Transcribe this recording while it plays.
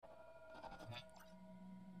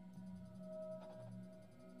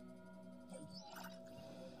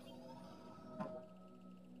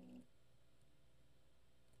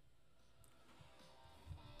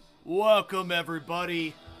Welcome,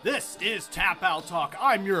 everybody. This is Tap Out Talk.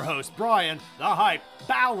 I'm your host, Brian, the Hype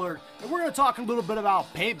Ballard, and we're going to talk a little bit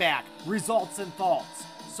about Payback, results, and thoughts.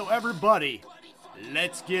 So, everybody,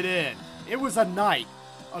 let's get in. It was a night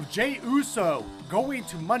of Jey Uso going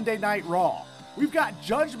to Monday Night Raw. We've got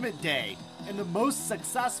Judgment Day and the most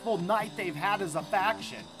successful night they've had as a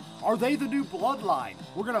faction. Are they the new Bloodline?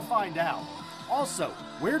 We're going to find out. Also,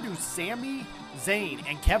 where do Sami Zayn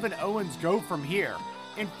and Kevin Owens go from here?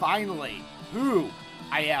 And finally, who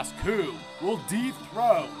will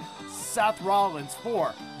dethrone Seth Rollins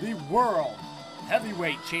for the World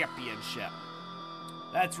Heavyweight Championship?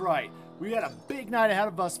 That's right, we had a big night ahead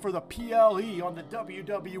of us for the PLE on the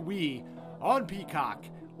WWE on Peacock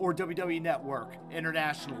or WWE Network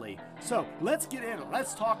internationally. So let's get in it.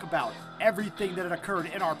 Let's talk about everything that had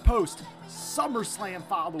occurred in our post-SummerSlam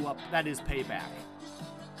follow-up, that is Payback.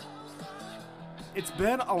 It's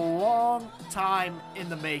been a long time in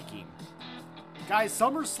the making. Guys,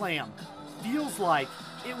 SummerSlam feels like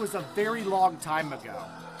it was a very long time ago.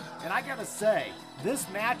 And I gotta say, this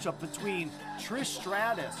matchup between Trish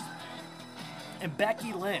Stratus and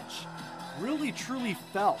Becky Lynch really truly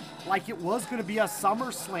felt like it was going to be a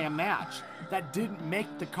SummerSlam match that didn't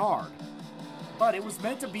make the card. But it was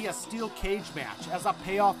meant to be a steel cage match as a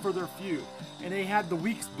payoff for their feud, and they had the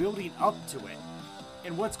weeks building up to it.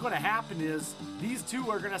 And what's going to happen is these two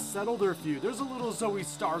are going to settle their feud. There's a little Zoe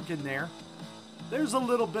Stark in there. There's a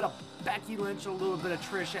little bit of Becky Lynch, a little bit of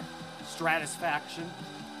Trish Stratus faction.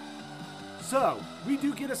 So, we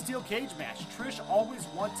do get a steel cage match. Trish always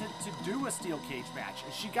wanted to do a steel cage match,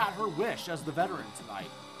 and she got her wish as the veteran tonight.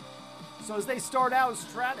 So as they start out,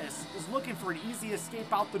 Stratus is looking for an easy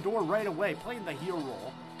escape out the door right away, playing the heel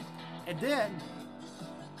role. And then,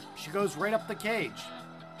 she goes right up the cage.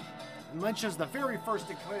 And Lynch is the very first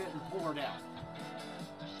to come in and pull her down.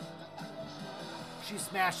 She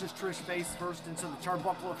smashes Trish's face first into the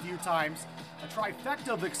turnbuckle a few times. A trifecta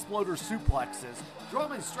of exploder suplexes,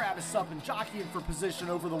 drawing Stratus up and jockeying for position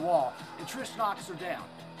over the wall, and Trish knocks her down.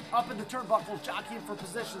 Up in the turnbuckle, jockeying for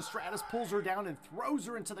position, Stratus pulls her down and throws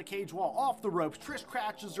her into the cage wall off the ropes. Trish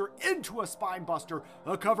crashes her into a spine buster,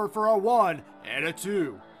 a cover for a 1 and a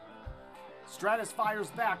 2. Stratus fires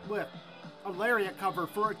back with a lariat cover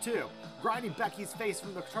for a 2, grinding Becky's face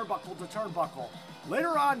from the turnbuckle to turnbuckle.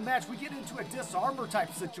 Later on in the match, we get into a disarmor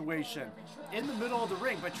type situation in the middle of the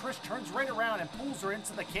ring, but Trish turns right around and pulls her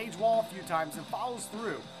into the cage wall a few times and follows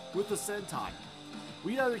through with the senton.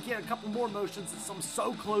 We get a couple more motions and some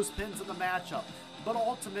so close pins in the matchup, but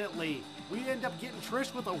ultimately, we end up getting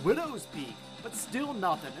Trish with a widow's peak, but still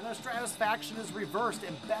nothing, and the Stratus faction is reversed,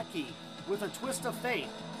 and Becky with a twist of fate,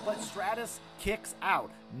 but Stratus kicks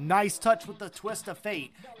out. Nice touch with the twist of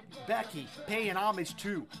fate. Becky paying homage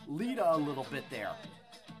to Lita a little bit there.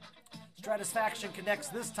 Stratus faction connects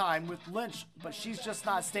this time with Lynch, but she's just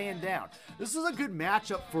not staying down. This is a good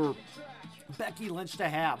matchup for Becky Lynch to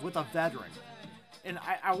have with a veteran. And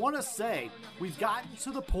I want to say, we've gotten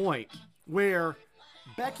to the point where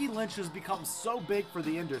Becky Lynch has become so big for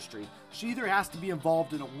the industry, she either has to be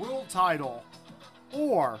involved in a world title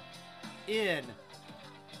or in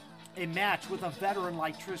a match with a veteran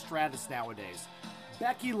like Trish Stratus nowadays.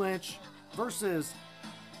 Becky Lynch versus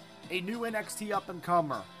a new NXT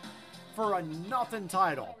up-and-comer for a nothing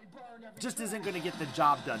title just isn't going to get the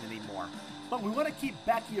job done anymore. But we want to keep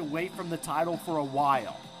Becky away from the title for a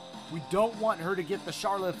while. We don't want her to get the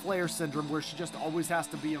Charlotte Flair syndrome where she just always has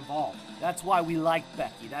to be involved. That's why we like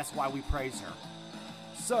Becky. That's why we praise her.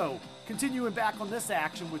 So, continuing back on this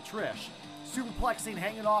action with Trish. Superplexing,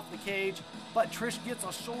 hanging off the cage, but Trish gets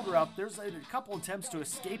a shoulder up. There's a couple attempts to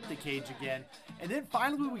escape the cage again. And then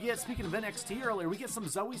finally we get, speaking of NXT earlier, we get some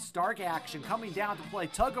Zoe Stark action coming down to play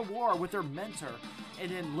tug of war with her mentor.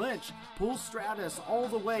 And then Lynch pulls Stratus all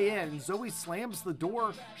the way in. Zoe slams the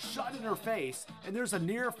door shut in her face, and there's a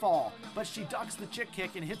near fall. But she ducks the chick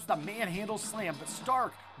kick and hits the manhandle slam, but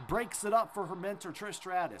Stark breaks it up for her mentor, Trish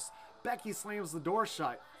Stratus. Becky slams the door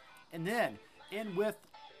shut, and then in with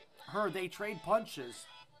her, they trade punches,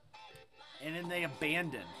 and then they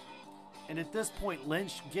abandon. And at this point,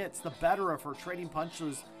 Lynch gets the better of her, trading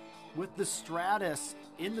punches with the Stratus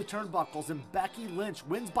in the turnbuckles, and Becky Lynch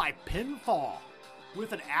wins by pinfall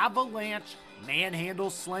with an avalanche manhandle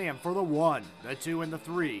slam for the 1, the 2, and the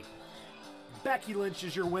 3. Becky Lynch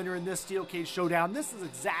is your winner in this steel cage showdown. This is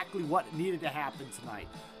exactly what needed to happen tonight.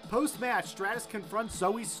 Post-match, Stratus confronts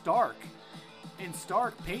Zoe Stark, and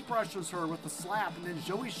Stark paintbrushes her with a slap, and then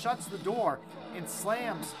Zoe shuts the door and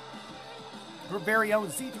slams her very own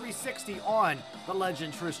Z360 on the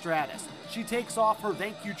legend Trish Stratus. She takes off her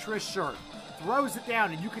Thank You Trish shirt, throws it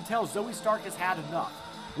down, and you can tell Zoe Stark has had enough.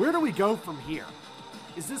 Where do we go from here?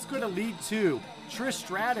 Is this going to lead to Trish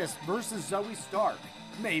Stratus versus Zoe Stark?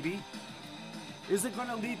 Maybe. Is it going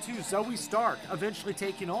to lead to Zoe Stark eventually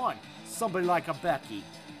taking on somebody like a Becky?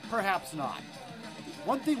 Perhaps not.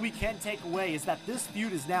 One thing we can take away is that this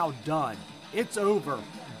feud is now done. It's over.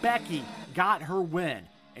 Becky got her win.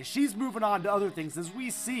 And she's moving on to other things as we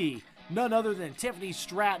see none other than Tiffany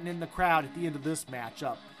Stratton in the crowd at the end of this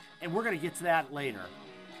matchup. And we're going to get to that later.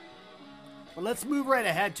 But let's move right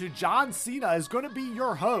ahead to John Cena is going to be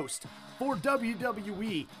your host for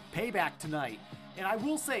WWE Payback tonight. And I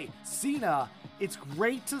will say, Cena, it's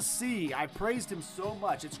great to see. I praised him so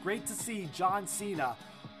much. It's great to see John Cena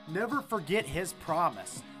never forget his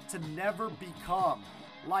promise to never become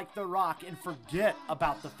like The Rock and forget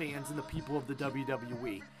about the fans and the people of the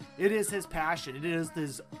WWE. It is his passion. It is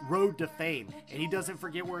his road to fame. And he doesn't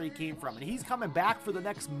forget where he came from. And he's coming back for the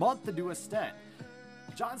next month to do a stint.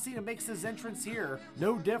 John Cena makes his entrance here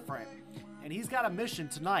no different. And he's got a mission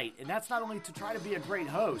tonight. And that's not only to try to be a great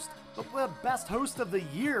host, but the best host of the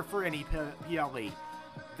year for any PLE.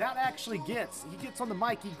 That actually he gets on the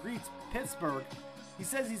mic, he greets Pittsburgh. He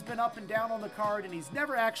says he's been up and down on the card and he's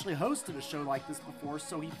never actually hosted a show like this before,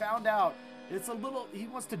 so he found out he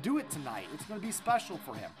wants to do it tonight. It's going to be special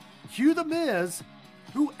for him. Cue The Miz,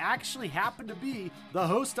 who actually happened to be the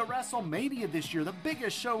host of WrestleMania this year, the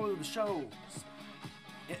biggest show of the shows.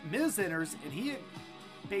 Miz enters and he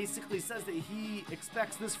basically says that he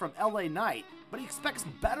expects this from LA Knight, but he expects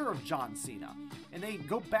better of John Cena. And they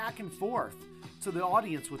go back and forth to the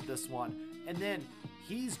audience with this one. And then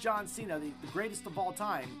he's John Cena, the greatest of all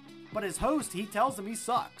time, but his host, he tells him he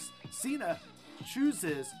sucks. Cena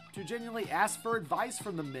chooses to genuinely ask for advice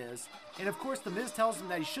from The Miz, and of course The Miz tells him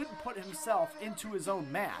that he shouldn't put himself into his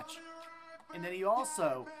own match, and then he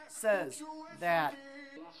also says that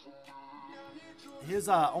his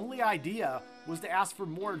only idea was to ask for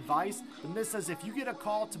more advice. The Miz says, if you get a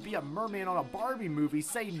call to be a merman on a Barbie movie,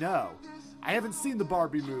 say no. I haven't seen the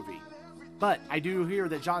Barbie movie. But I do hear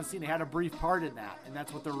that John Cena had a brief part in that, and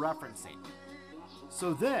that's what they're referencing.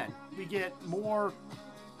 So then we get more.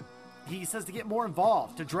 He says to get more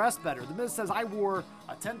involved, to dress better. The Miz says, I wore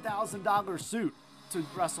a $10,000 suit to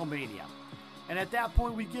WrestleMania. And at that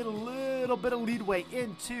point, we get a little bit of leadway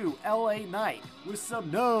into LA Knight with some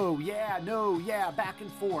no, yeah, back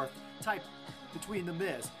and forth type between The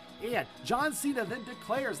Miz. And John Cena then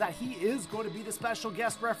declares that he is going to be the special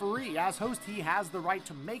guest referee. As host, he has the right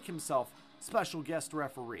to make himself special guest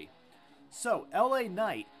referee. So, LA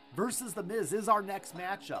Knight versus The Miz is our next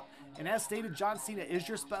matchup. And as stated, John Cena is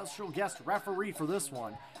your special guest referee for this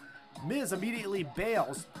one. Miz immediately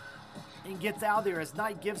bails and gets out of there as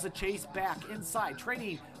Knight gives a chase back inside,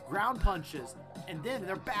 trading ground punches. And then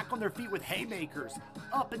they're back on their feet with haymakers.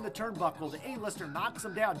 Up in the turnbuckle, the A-lister knocks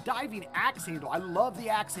him down. Diving axe handle. I love the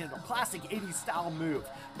axe handle. Classic 80s style move.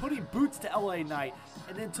 Putting boots to LA Knight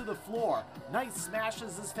and then to the floor. Knight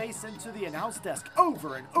smashes his face into the announce desk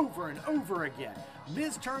over and over and over again.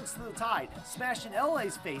 Miz turns to the tide, smashing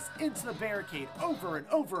LA's face into the barricade over and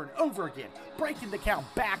over and over again. Breaking the count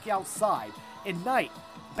back outside. And Knight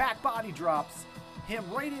back body drops him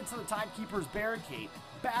right into the timekeeper's barricade.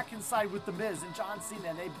 Back inside with The Miz and John Cena,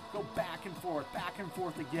 and they go back and forth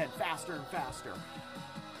again, faster and faster.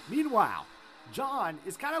 Meanwhile, John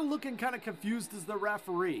is kind of looking kind of confused as the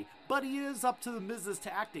referee, but he is up to The Miz's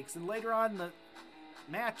tactics, and later on in the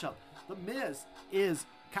matchup, The Miz is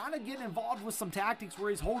kind of getting involved with some tactics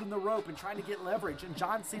where he's holding the rope and trying to get leverage, and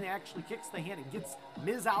John Cena actually kicks the hand and gets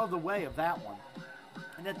Miz out of the way of that one.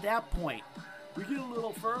 And at that point, we get a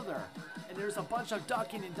little further, and there's a bunch of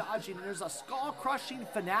ducking and dodging, and there's a skull-crushing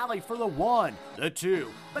finale for the 1, the 2,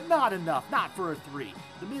 but not enough, not for a 3.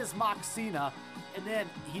 The Miz mocks Cena, and then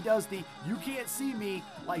he does the you can't see me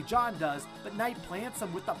like John does, but Knight plants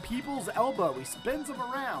him with the people's elbow. He spins him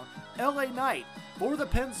around. LA Knight for the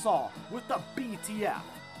pinfall with the BTF.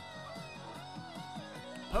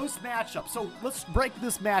 Post-matchup, so let's break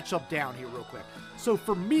this matchup down here real quick. So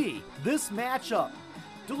for me, this matchup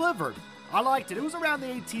delivered. I liked it. It was around the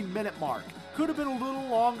 18-minute mark. Could have been a little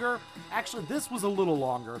longer. Actually, this was a little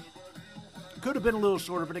longer. Could have been a little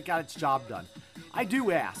shorter, but it got its job done. I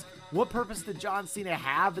do ask, what purpose did John Cena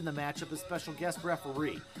have in the matchup as special guest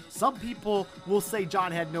referee? Some people will say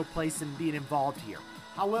John had no place in being involved here.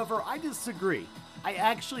 However, I disagree. I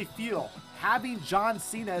actually feel having John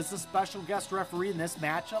Cena as a special guest referee in this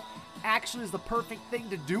matchup actually is the perfect thing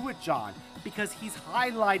to do with John, because he's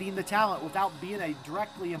highlighting the talent without being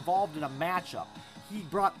directly involved in a matchup. He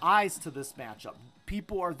brought eyes to this matchup.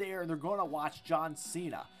 People are there and they're going to watch John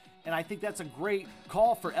Cena. And I think that's a great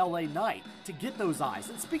call for LA Knight to get those eyes.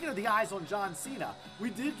 And speaking of the eyes on John Cena,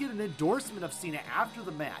 we did get an endorsement of Cena after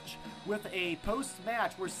the match with a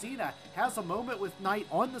post-match where Cena has a moment with Knight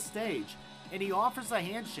on the stage and he offers a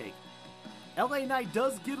handshake. LA Knight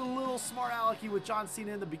does get a little smart alecky with John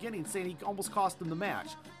Cena in the beginning, saying he almost cost him the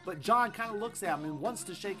match. But John kind of looks at him and wants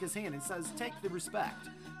to shake his hand and says, take the respect.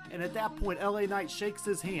 And at that point, LA Knight shakes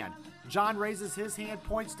his hand. John raises his hand,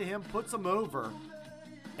 points to him, puts him over.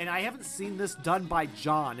 And I haven't seen this done by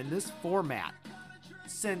John in this format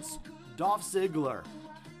since Dolph Ziggler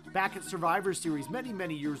back at Survivor Series many,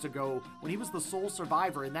 many years ago when he was the sole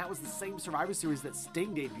survivor, and that was the same Survivor Series that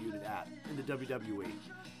Sting debuted at in the WWE.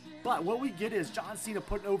 But what we get is John Cena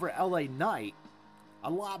putting over LA Knight a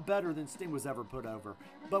lot better than Sting was ever put over.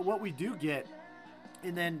 But what we do get,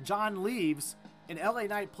 and then John leaves, and LA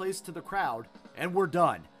Knight plays to the crowd, and we're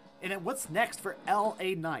done. And then what's next for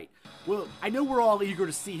LA Knight? Well, I know we're all eager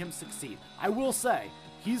to see him succeed. I will say,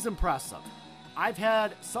 he's impressive. I've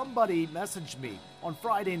had somebody message me on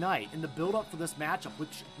Friday night in the build-up for this matchup,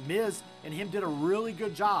 which Miz and him did a really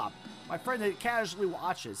good job. My friend that casually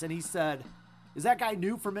watches, and he said, is that guy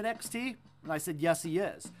new from NXT? And I said, yes, he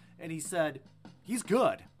is. And he said, he's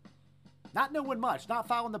good. Not knowing much, not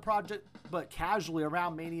following the project, but casually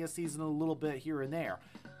around Mania season a little bit here and there.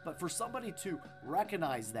 But for somebody to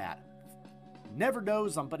recognize that, never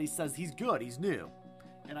knows him, but he says he's good, he's new.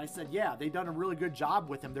 And I said, yeah, they've done a really good job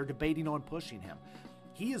with him. They're debating on pushing him.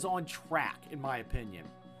 He is on track, in my opinion,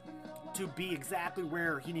 to be exactly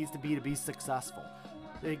where he needs to be successful.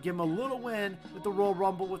 They give him a little win with the Royal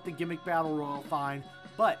Rumble, with the gimmick battle royal, fine.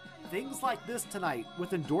 But things like this tonight,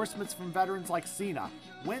 with endorsements from veterans like Cena,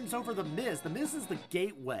 wins over The Miz. The Miz is the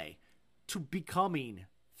gateway to becoming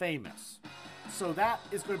famous. So that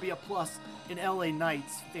is going to be a plus in LA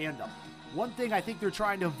Knight's fandom. One thing I think they're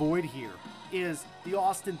trying to avoid here is the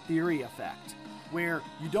Austin Theory effect, where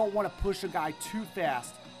you don't want to push a guy too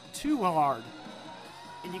fast, too hard,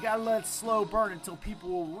 and you got to let it slow burn until people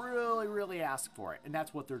will really, really ask for it. And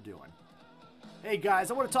that's what they're doing. Hey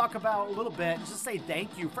guys, I want to talk about a little bit and just say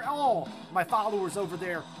thank you for all my followers over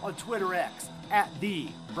there on Twitter X at the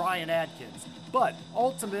Brian Adkins. But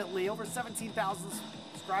ultimately, over 17,000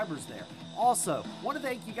 subscribers there. Also, want to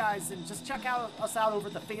thank you guys and just check us out over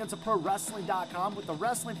at the fansofprowrestling.com with the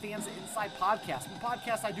Wrestling Fans Inside podcast. The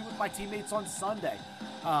podcast I do with my teammates on Sunday.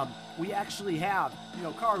 We actually have,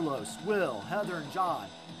 Carlos, Will, Heather, and John,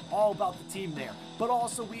 all about the team there. But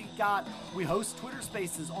also we host Twitter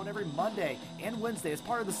Spaces on every Monday and Wednesday as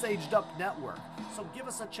part of the Saged Up Network. So give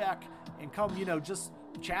us a check and come, just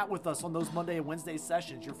chat with us on those Monday and Wednesday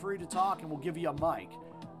sessions. You're free to talk and we'll give you a mic.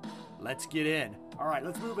 Let's get in. All right,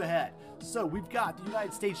 let's move ahead. So we've got the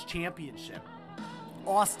United States Championship.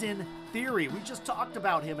 Austin Theory. We just talked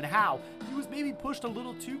about him and how he was maybe pushed a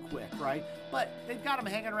little too quick, right? But they've got him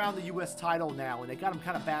hanging around the U.S. title now, and they got him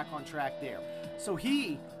kind of back on track there. So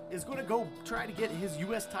he is going to go try to get his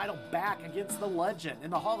U.S. title back against the legend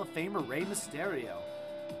and the Hall of Famer Rey Mysterio.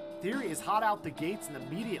 Theory is hot out the gates and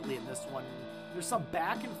immediately in this one. There's some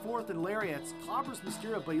back and forth and lariats, clobbers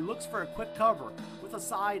Mysterio, but he looks for a quick cover with a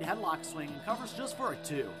side headlock swing and covers just for a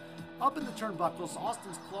 2. Up in the turnbuckles,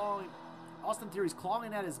 Austin Theory's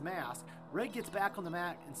clawing at his mask. Rey gets back on the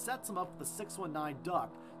mat and sets him up with a 619 duck.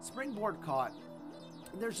 Springboard caught,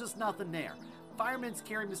 and there's just nothing there. Fireman's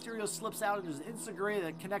carry, Mysterio slips out and there's an Instagram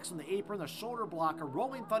that connects on the apron, the shoulder block, a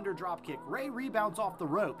rolling thunder dropkick. Rey rebounds off the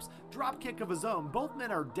ropes, dropkick of his own. Both men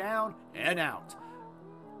are down and out.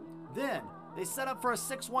 Then they set up for a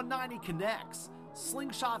 619, he connects.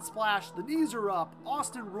 Slingshot splash, the knees are up,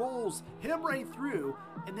 Austin rolls him right through,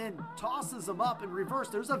 and then tosses him up in reverse.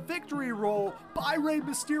 There's a victory roll by Rey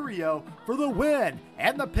Mysterio for the win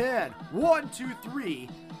and the pin. 1, 2, 3.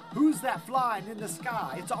 Who's that flying in the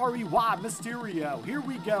sky? It's R.E.Y. Mysterio. Here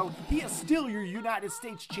we go. He is still your United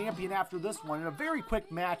States champion after this one in a very quick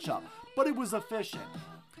matchup, but it was efficient.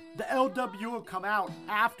 The LW will come out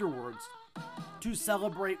afterwards to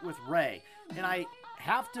celebrate with Rey, and I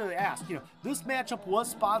have to ask, this matchup was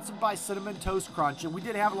sponsored by Cinnamon Toast Crunch, and we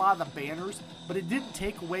did have a lot of the banners, but it didn't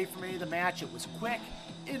take away from any of the match. It was quick,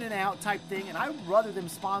 in and out type thing, and I would rather them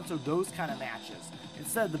sponsor those kind of matches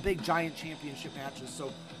instead of the big giant championship matches,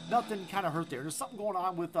 so nothing kind of hurt there. There's something going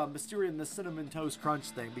on with Mysterio and the Cinnamon Toast Crunch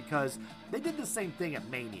thing, because they did the same thing at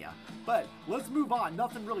Mania. But let's move on.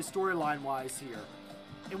 Nothing really storyline-wise here.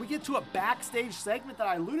 And we get to a backstage segment that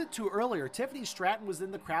I alluded to earlier. Tiffany Stratton was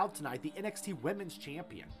in the crowd tonight, the NXT Women's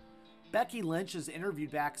Champion. Becky Lynch is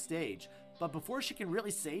interviewed backstage, but before she can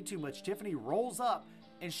really say too much, Tiffany rolls up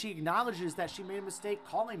and she acknowledges that she made a mistake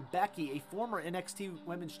calling Becky a former NXT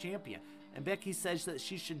Women's Champion. And Becky says that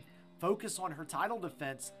she should focus on her title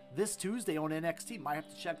defense this Tuesday on NXT. Might have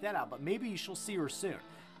to check that out, but maybe she'll see her soon.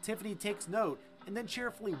 Tiffany takes note and then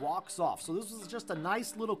cheerfully walks off. So this was just a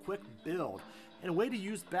nice little quick build and a way to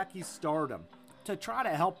use Becky's stardom to try to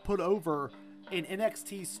help put over an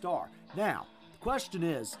NXT star. Now, the question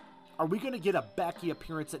is, are we going to get a Becky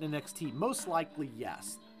appearance at NXT? Most likely,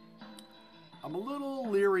 yes. I'm a little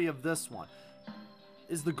leery of this one.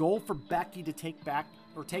 Is the goal for Becky to take the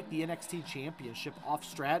NXT championship off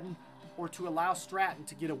Stratton, or to allow Stratton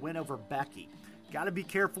to get a win over Becky? Got to be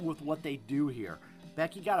careful with what they do here.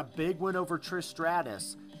 Becky got a big win over Trish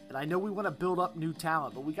Stratus, and I know we want to build up new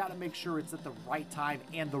talent, but we got to make sure it's at the right time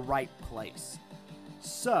and the right place.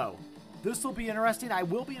 So, this will be interesting. I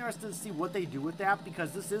will be interested to see what they do with that,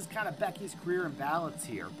 because this is kind of Becky's career in balance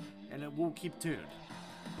here, and we'll keep tuned.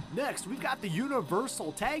 Next, we've got the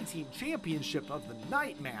Universal Tag Team Championship of the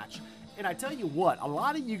Night match. And I tell you what, a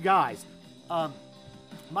lot of you guys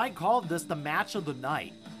might call this the match of the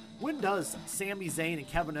night. When does Sami Zayn and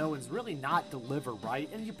Kevin Owens really not deliver, right?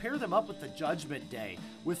 And you pair them up with the Judgment Day,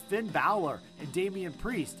 with Finn Balor and Damian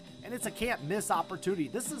Priest, and it's a can't-miss opportunity.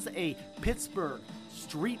 This is a Pittsburgh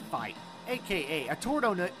street fight, a.k.a. a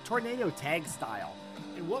tornado tag style.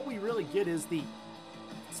 And what we really get is the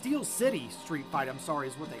Steel City street fight,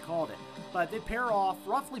 is what they called it. But they pair off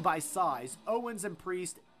roughly by size. Owens and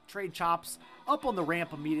Priest trade chops up on the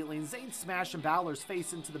ramp immediately, and Zayn smashing Balor's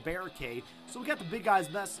face into the barricade. So we got the big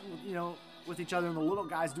guys messing, with each other, and the little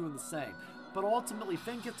guys doing the same. But ultimately,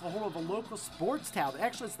 Finn gets a hold of a local sports towel.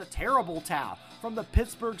 Actually, it's the terrible towel from the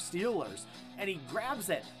Pittsburgh Steelers. And he grabs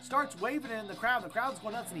it, starts waving it in the crowd. The crowd's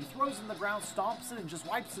going nuts, and he throws it in the ground, stomps it, and just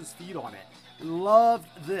wipes his feet on it. Loved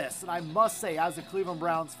this. And I must say, as a Cleveland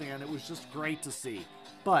Browns fan, it was just great to see.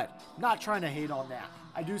 But not trying to hate on that.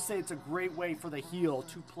 I do say it's a great way for the heel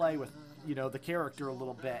to play with, the character a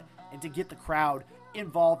little bit and to get the crowd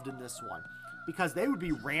involved in this one, because they would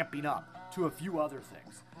be ramping up to a few other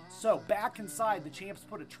things. So back inside, the champs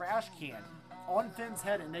put a trash can on Finn's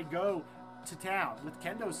head and they go to town with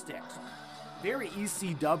kendo sticks. Very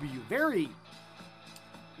ECW, very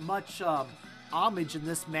much homage in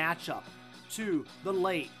this matchup to the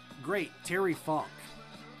late, great Terry Funk.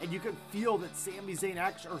 And you can feel that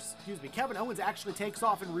Kevin Owens actually takes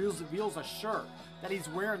off and reveals a shirt that he's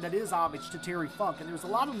wearing that is homage to Terry Funk. And there's a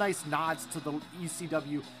lot of nice nods to the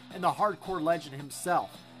ECW and the hardcore legend himself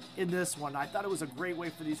in this one. I thought it was a great way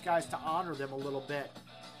for these guys to honor them a little bit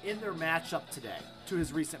in their matchup today to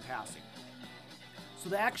his recent passing. So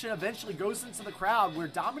the action eventually goes into the crowd, where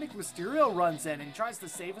Dominic Mysterio runs in and tries to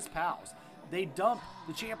save his pals. They dump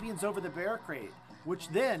the champions over the barricade, which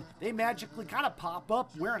then they magically kind of pop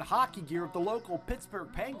up wearing hockey gear of the local Pittsburgh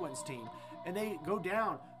Penguins team, and they go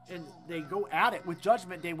down and they go at it with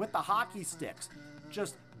Judgment Day with the hockey sticks,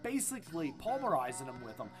 just basically pulverizing them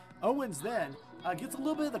with them. Owens then gets a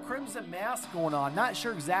little bit of the Crimson Mask going on. Not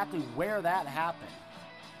sure exactly where that happened.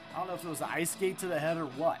 I don't know if it was an ice skate to the head or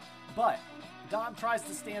what, but Dom tries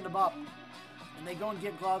to stand him up, and they go and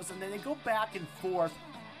get gloves, and then they go back and forth.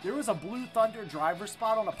 There was a Blue Thunder driver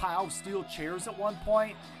spot on a pile of steel chairs at one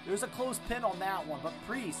point. There's a close pin on that one, but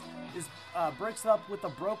Priest breaks it up with a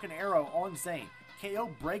broken arrow on Zayn. KO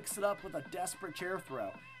breaks it up with a desperate chair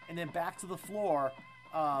throw, and then back to the floor,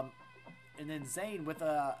 and then Zayn with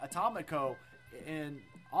a Atomico and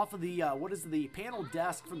off of the the panel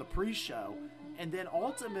desk from the pre-show, and then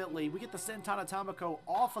ultimately we get the Senton Atomico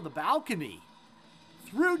off of the balcony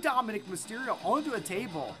through Dominic Mysterio onto a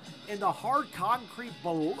table in the hard concrete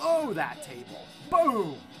below that table.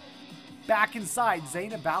 Boom! Back inside,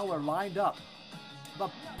 Zayn and Balor lined up.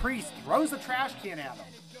 But Priest throws a trash can at him.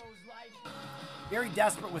 Very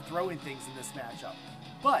desperate with throwing things in this matchup.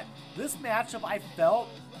 But this matchup, I felt,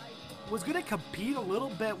 was going to compete a little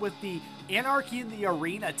bit with the Anarchy in the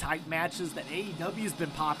Arena type matches that AEW has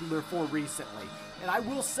been popular for recently. And I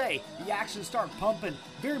will say, the action started pumping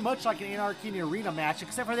very much like an Anarchy in the Arena match,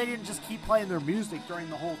 except for they didn't just keep playing their music during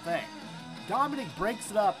the whole thing. Dominic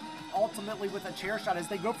breaks it up ultimately with a chair shot as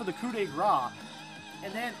they go for the coup de grace.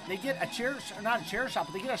 And then they get not a chair shot,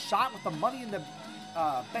 but they get a shot with the Money in the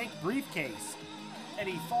Bank briefcase. And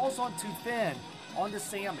he falls onto Finn, onto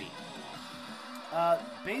Sami.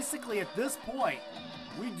 Basically, at this point,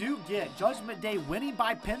 we do get Judgment Day winning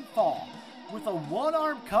by pinfall with a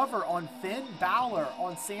one-arm cover on Finn Balor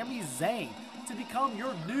on Sami Zayn to become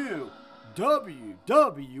your new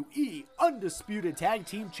WWE Undisputed Tag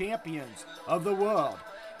Team Champions of the world.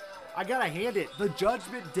 I gotta hand it, the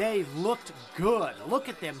Judgment Day looked good. Look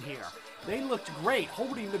at them here. They looked great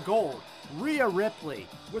holding the gold. Rhea Ripley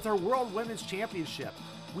with her World Women's Championship.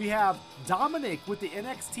 We have Dominic with the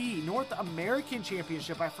NXT North American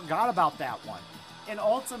Championship. I forgot about that one. and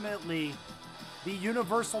ultimately the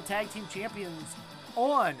Universal Tag Team Champions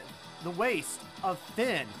on the waist of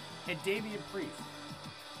Finn and Damian Priest.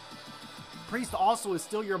 Priest also is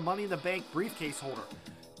still your Money in the Bank briefcase holder.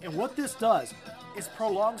 And what this does is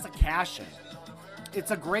prolongs the cash-in.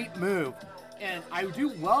 It's a great move, and I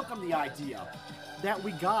do welcome the idea that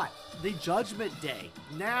we got the Judgment Day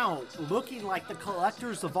now looking like the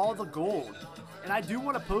collectors of all the gold. And I do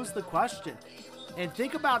want to pose the question, and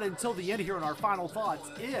think about it until the end here in our final thoughts,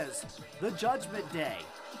 is the Judgment Day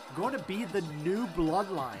going to be the new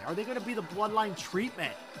Bloodline? Are they going to be the Bloodline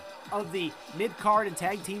treatment of the mid-card and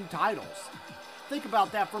tag team titles? Think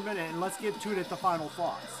about that for a minute, and let's get to it at the final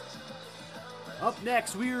thoughts. Up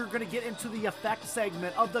next, we are going to get into the effect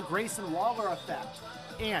segment of the Grayson Waller effect.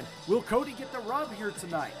 And will Cody get the rub here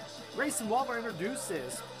tonight? Grayson Waller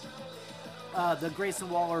introduces the Grayson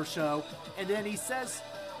Waller show, and then he says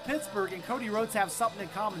Pittsburgh and Cody Rhodes have something in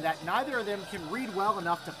common, that neither of them can read well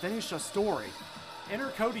enough to finish a story. Enter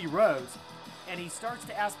Cody Rhodes, and he starts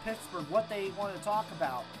to ask Pittsburgh what they want to talk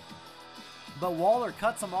about. But Waller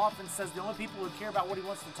cuts him off and says the only people who care about what he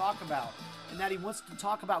wants to talk about, and that he wants to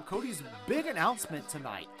talk about Cody's big announcement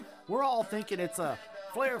tonight. We're all thinking it's a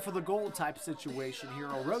Flair for the gold type situation here,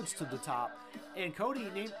 a Rhodes to the top. And Cody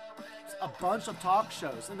named a bunch of talk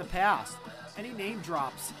shows in the past, and he name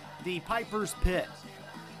drops the Piper's Pit,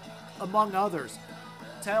 among others,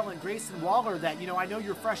 telling Grayson Waller that, I know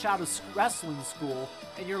you're fresh out of wrestling school,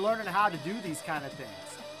 and you're learning how to do these kind of things.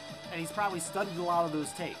 And he's probably studied a lot of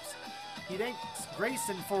those tapes. He thanks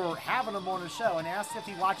Grayson for having him on the show and asks if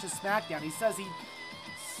he watches SmackDown. He says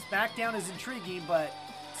SmackDown is intriguing, but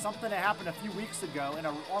something that happened a few weeks ago and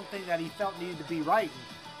one thing that he felt needed to be right.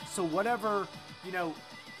 So whatever,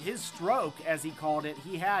 his stroke, as he called it,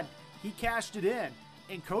 he cashed it in.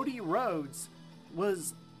 And Cody Rhodes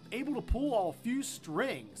was able to pull a few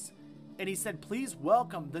strings. And he said, please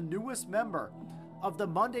welcome the newest member of the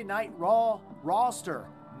Monday Night Raw roster.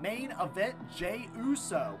 Main event Jey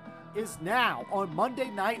Uso is now on Monday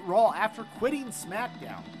Night Raw after quitting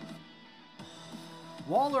SmackDown.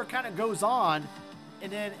 Waller kind of goes on, and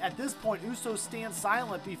then at this point, Uso stands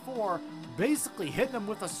silent before basically hitting him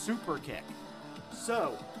with a super kick.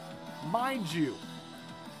 So, mind you,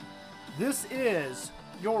 this is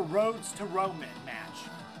your Rhodes to Roman match.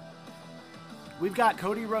 We've got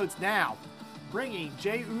Cody Rhodes now bringing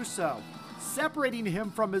Jey Uso, separating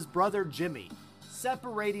him from his brother Jimmy,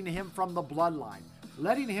 separating him from the Bloodline,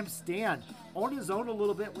 letting him stand on his own a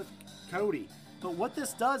little bit with Cody. But what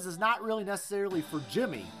this does is not really necessarily for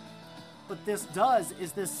Jimmy. But this does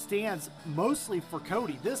is this stands mostly for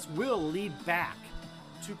Cody. This will lead back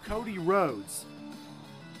to Cody Rhodes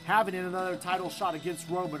having another title shot against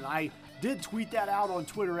Roman. I did tweet that out on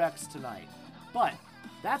Twitter X tonight. But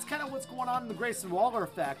that's kind of what's going on in the Grayson Waller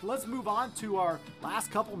effect. Let's move on to our last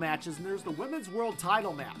couple matches. And there's the Women's World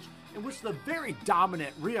Title match, in which the very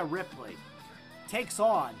dominant Rhea Ripley takes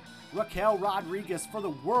on Raquel Rodriguez for the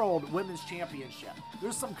World Women's Championship.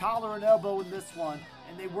 There's some collar and elbow in this one,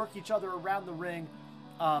 and they work each other around the ring.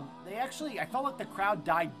 I felt like the crowd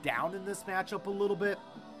died down in this matchup a little bit.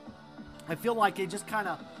 I feel like they just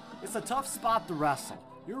it's a tough spot to wrestle.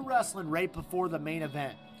 You're wrestling right before the main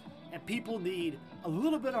event, and people need a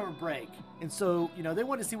little bit of a break. And so, they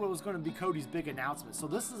wanted to see what was going to be Cody's big announcement. So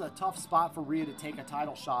this is a tough spot for Rhea to take a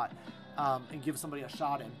title shot and give somebody a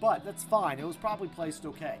shot in. But that's fine. It was probably placed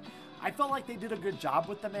okay. I felt like they did a good job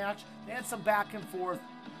with the match. They had some back and forth,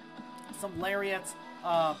 some lariats.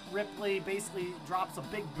 Ripley basically drops a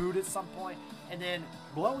big boot at some point, and then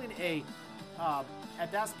blowing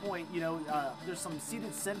at that point, there's some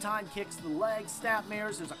seated senton kicks to the legs,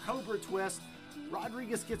 snapmares, there's a cobra twist.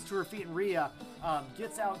 Rodriguez gets to her feet, and Rhea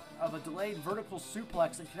gets out of a delayed vertical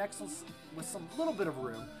suplex and connects with some little bit of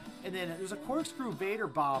room. And then there's a corkscrew Vader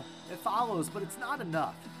bomb that follows, but it's not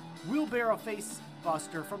enough. Wheelbarrow face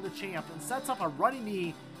buster from the champ and sets up a running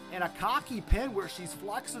knee and a cocky pin where she's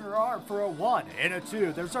flexing her arm for a 1 and a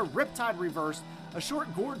 2. There's a riptide reverse, a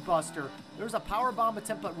short gourd buster. There's a power bomb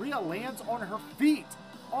attempt, but Rhea lands on her feet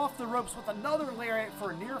off the ropes with another lariat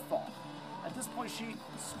for a near fall. At this point, she's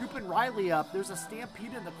scooping Riley up. There's a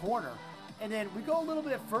stampede in the corner. And then we go a little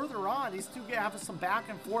bit further on. These two have some back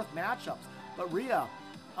and forth matchups. But Rhea,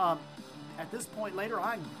 at this point later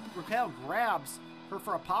on, Raquel grabs her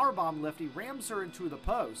for a powerbomb lift. He rams her into the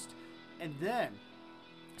post and then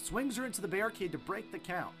swings her into the barricade to break the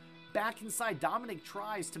count. Back inside, Dominic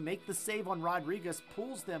tries to make the save on Rodriguez,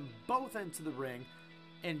 pulls them both into the ring,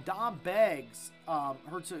 and Dom begs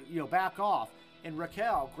her to back off. And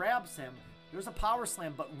Raquel grabs him. There's a power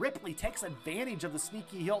slam, but Ripley takes advantage of the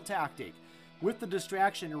sneaky heel tactic. With the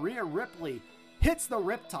distraction, Rhea Ripley hits the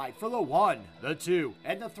Riptide for the 1, the 2,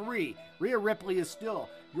 and the 3. Rhea Ripley is still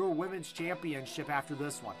your women's championship after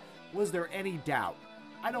this one. Was there any doubt?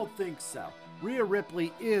 I don't think so. Rhea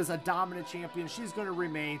Ripley is a dominant champion. She's going to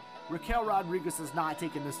remain. Raquel Rodriguez is not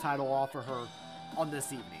taking this title off of her on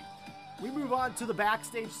this evening. We move on to the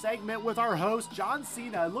backstage segment with our host, John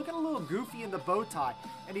Cena, looking a little goofy in the bow tie,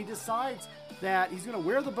 and he decides that he's going to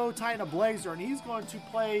wear the bow tie and a blazer, and he's going to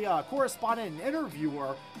play correspondent and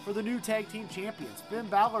interviewer for the new tag team champions. Finn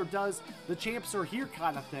Balor does the champs are here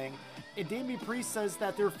kind of thing, and Damian Priest says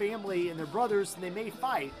that they're family and they're brothers and they may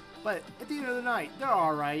fight, but at the end of the night, they're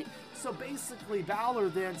all right. So basically, Balor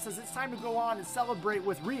then says it's time to go on and celebrate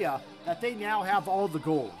with Rhea that they now have all the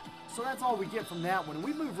gold. So that's all we get from that one. And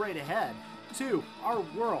we move right ahead to our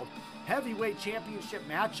World Heavyweight Championship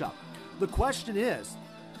matchup. The question is,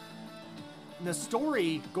 the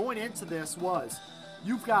story going into this was,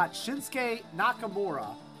 you've got Shinsuke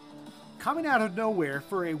Nakamura coming out of nowhere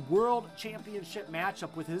for a World Championship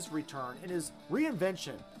matchup with his return and his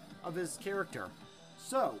reinvention of his character.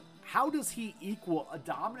 So, how does he equal a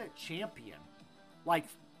dominant champion like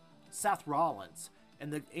Seth Rollins?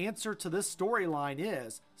 And the answer to this storyline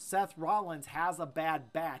is Seth Rollins has a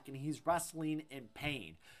bad back and he's wrestling in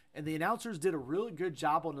pain. And the announcers did a really good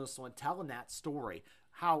job on this one telling that story.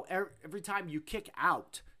 How every time you kick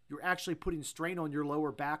out, you're actually putting strain on your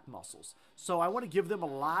lower back muscles. So I want to give them a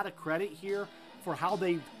lot of credit here for how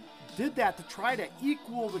they did that to try to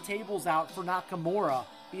equal the tables out for Nakamura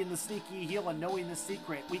being the sneaky heel and knowing the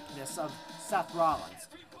secret weakness of Seth Rollins.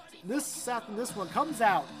 This Seth in this one comes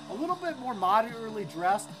out a little bit more moderately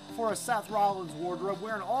dressed for a Seth Rollins wardrobe,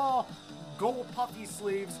 wearing all gold puffy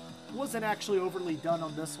sleeves. Wasn't actually overly done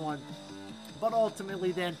on this one. But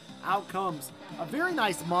ultimately then out comes a very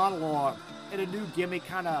nice monologue and a new gimmick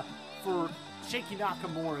kind of for Shaky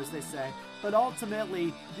Nakamura, as they say. But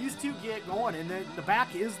ultimately, these two get going, and then the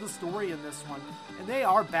back is the story in this one. And they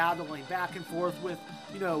are battling back and forth with,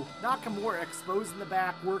 Nakamura exposing the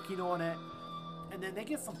back, working on it. And then they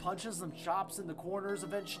get some punches and chops in the corners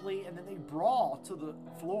eventually, and then they brawl to the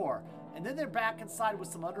floor. And then they're back inside with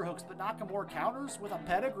some underhooks, but Nakamura counters with a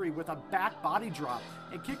pedigree with a back body drop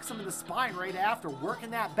and kicks him in the spine right after, working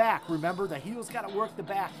that back. Remember, the heel's got to work the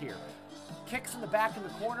back here. Kicks in the back in the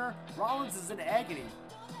corner. Rollins is in agony.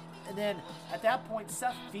 And then at that point,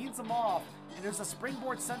 Seth feeds him off, and there's a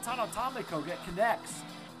springboard senton Atomico that connects,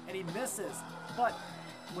 and he misses. But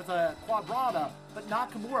with a quadrata, but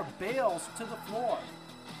Nakamura bails to the floor.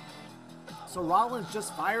 So Rollins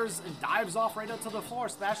just fires and dives off right onto the floor,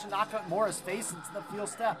 smashing Nakamura's face into the field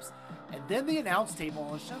steps. And then the announce table,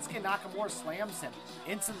 and Shinsuke Nakamura slams him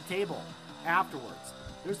into the table afterwards.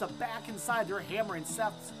 There's a back inside, they're hammering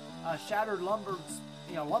Seth's shattered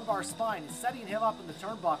lumbar spine, setting him up in the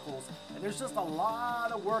turnbuckles. And there's just a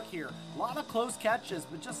lot of work here. A lot of close catches,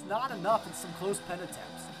 but just not enough in some close pen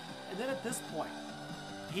attempts. And then at this point,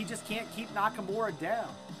 he just can't keep Nakamura down.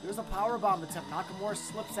 There's a powerbomb attempt. Nakamura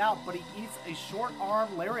slips out, but he eats a short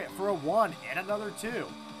arm lariat for a 1 and another 2.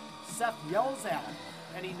 Seth yells at him,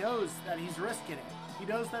 and he knows that he's risking it. He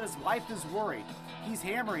knows that his wife is worried. He's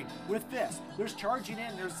hammering with fists. There's charging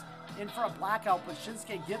in. There's in for a blackout, but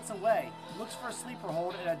Shinsuke gets away. Looks for a sleeper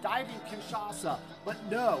hold and a diving Kinshasa, but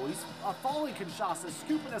no, he's a falling Kinshasa,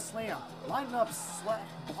 scooping a slam. Lining up,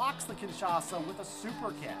 blocks the Kinshasa with a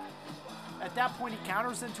super kick. At that point, he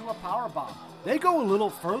counters into a powerbomb. They go a little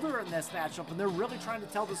further in this matchup, and they're really trying to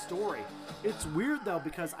tell the story. It's weird, though,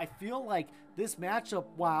 because I feel like this matchup,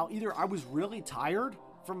 while either I was really tired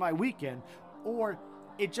from my weekend, or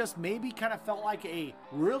it just maybe kind of felt like a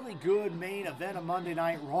really good main event of Monday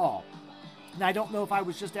Night Raw. And I don't know if I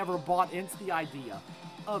was just ever bought into the idea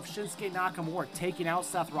of Shinsuke Nakamura taking out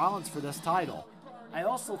Seth Rollins for this title. I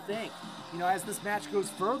also think, as this match goes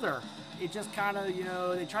further, it just kind of,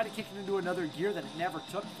 they try to kick it into another gear that it never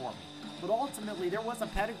took for me. But ultimately, there was a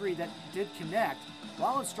pedigree that did connect.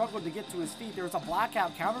 Rollins struggled to get to his feet. There was a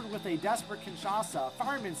blackout countered with a desperate Kinshasa,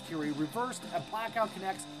 fireman's carry, reversed, and blackout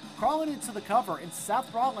connects, crawling into the cover, and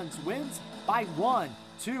Seth Rollins wins by 1,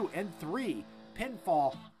 2, and 3.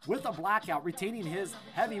 Pinfall with a blackout, retaining his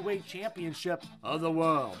heavyweight championship of the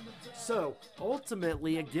world. So,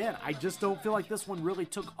 ultimately, again, I just don't feel like this one really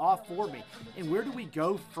took off for me. And where do we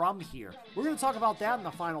go from here? We're going to talk about that in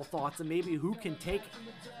the final thoughts and maybe who can take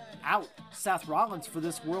out Seth Rollins for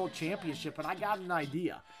this world championship, and I got an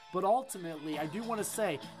idea. But ultimately, I do want to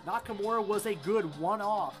say Nakamura was a good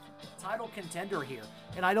one-off title contender here,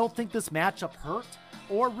 and I don't think this matchup hurt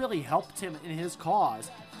or really helped him in his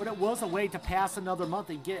cause, but it was a way to pass another month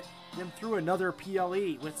and get them through another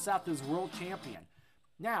PLE with Seth as world champion.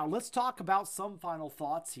 Now, let's talk about some final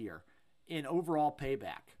thoughts here in overall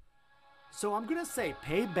Payback. So I'm going to say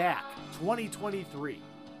Payback 2023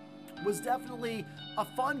 was definitely a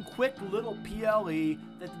fun, quick little PLE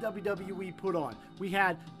that the WWE put on. We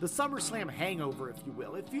had the SummerSlam hangover, if you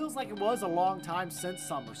will. It feels like it was a long time since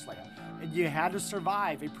SummerSlam. And you had to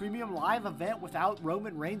survive a premium live event without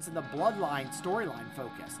Roman Reigns and the Bloodline storyline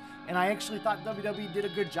focus. And I actually thought WWE did a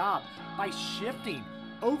good job by shifting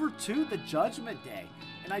over to the Judgment Day.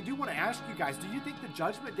 And I do want to ask you guys, do you think the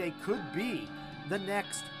Judgment Day could be the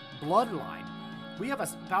next Bloodline? We have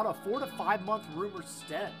about a 4 to 5 month rumor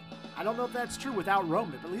stead. I don't know if that's true without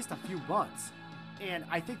Roman, but at least a few months. And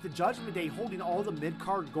I think the Judgment Day holding all the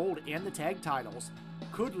mid-card gold and the tag titles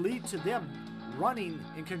could lead to them running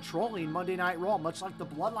and controlling Monday Night Raw, much like the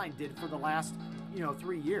Bloodline did for the last,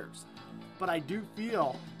 3 years. But I do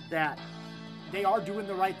feel that they are doing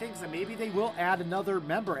the right things, and maybe they will add another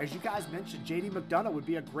member. As you guys mentioned, JD McDonough would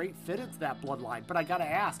be a great fit into that Bloodline. But I got to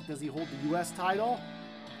ask, does he hold the U.S. title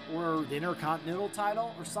or the Intercontinental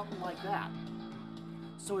title or something like that?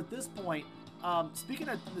 So at this point, speaking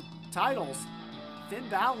of the titles, Finn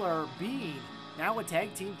Balor being now a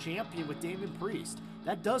tag team champion with Damian Priest,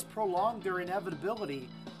 that does prolong their inevitability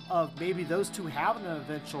of maybe those two having an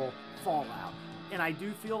eventual fallout. And I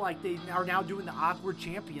do feel like they are now doing the awkward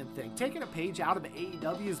champion thing, taking a page out of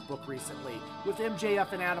AEW's book recently with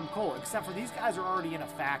MJF and Adam Cole, except for these guys are already in a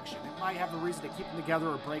faction. It might have a reason to keep them together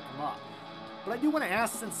or break them up. But I do want to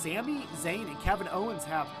ask, since Sami Zayn and Kevin Owens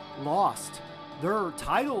have lost their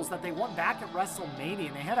titles that they won back at WrestleMania,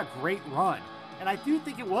 and they had a great run, and I do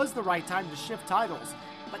think it was the right time to shift titles.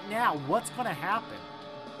 But now, what's going to happen?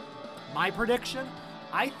 My prediction?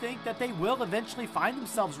 I think that they will eventually find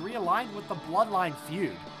themselves realigned with the Bloodline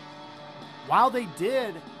feud. While they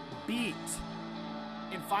did beat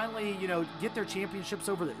and finally, get their championships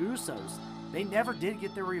over the Usos, they never did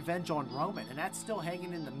get their revenge on Roman, and that's still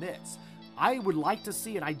hanging in the midst. I would like to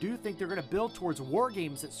see, and I do think they're going to build towards War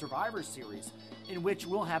Games at Survivor Series, in which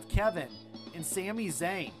we'll have Kevin and Sami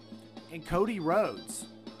Zayn and Cody Rhodes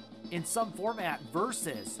in some format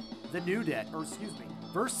versus the New Day,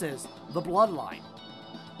 versus the Bloodline.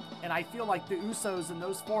 And I feel like the Usos and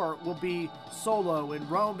those four will be Solo and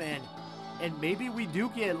Roman, and maybe we do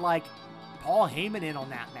get like Paul Heyman in on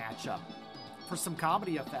that matchup for some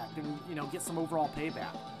comedy effect and, get some overall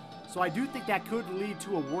payback. So I do think that could lead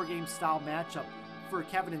to a War Games style matchup for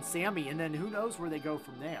Kevin and Sami, and then who knows where they go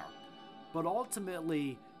from there. But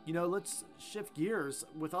ultimately, let's shift gears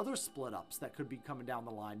with other split ups that could be coming down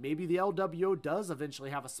the line. Maybe the LWO does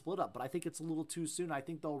eventually have a split up, but I think it's a little too soon. I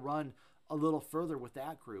think they'll run a little further with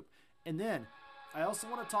that group. And then I also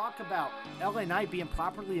want to talk about LA Knight being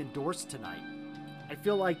properly endorsed tonight. I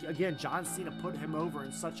feel like, again, John Cena put him over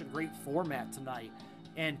in such a great format tonight.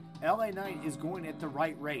 And LA Knight is going at the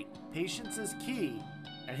right rate. Patience is key,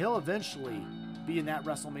 and he'll eventually be in that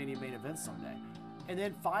WrestleMania main event someday. And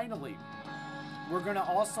then finally, I want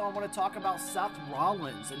to talk about Seth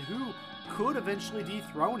Rollins and who could eventually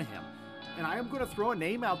dethrone him. And I am going to throw a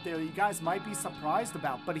name out there you guys might be surprised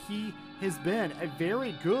about, but he has been a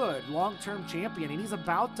very good long-term champion, and he's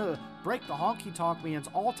about to break the Honky Tonk Man's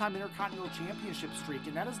all-time Intercontinental Championship streak,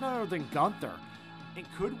 and that is none other than Gunther. And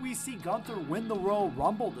could we see Gunther win the Royal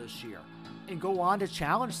Rumble this year and go on to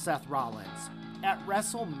challenge Seth Rollins at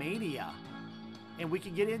WrestleMania? And we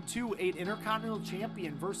can get into an Intercontinental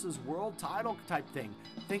Champion versus World Title type thing.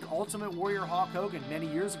 Think Ultimate Warrior Hulk Hogan many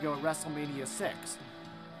years ago at WrestleMania 6.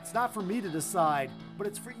 It's not for me to decide, but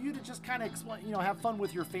it's for you to just kind of explain, have fun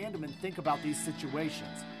with your fandom and think about these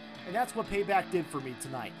situations. And that's what Payback did for me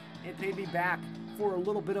tonight. It paid me back for a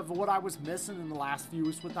little bit of what I was missing in the last few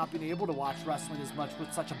weeks with not being able to watch wrestling as much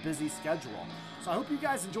with such a busy schedule. So I hope you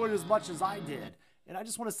guys enjoyed it as much as I did. And I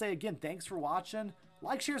just want to say again, thanks for watching.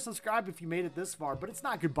 Like, share, subscribe if you made it this far, but it's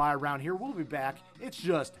not goodbye around here. We'll be back. It's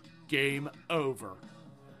just game over.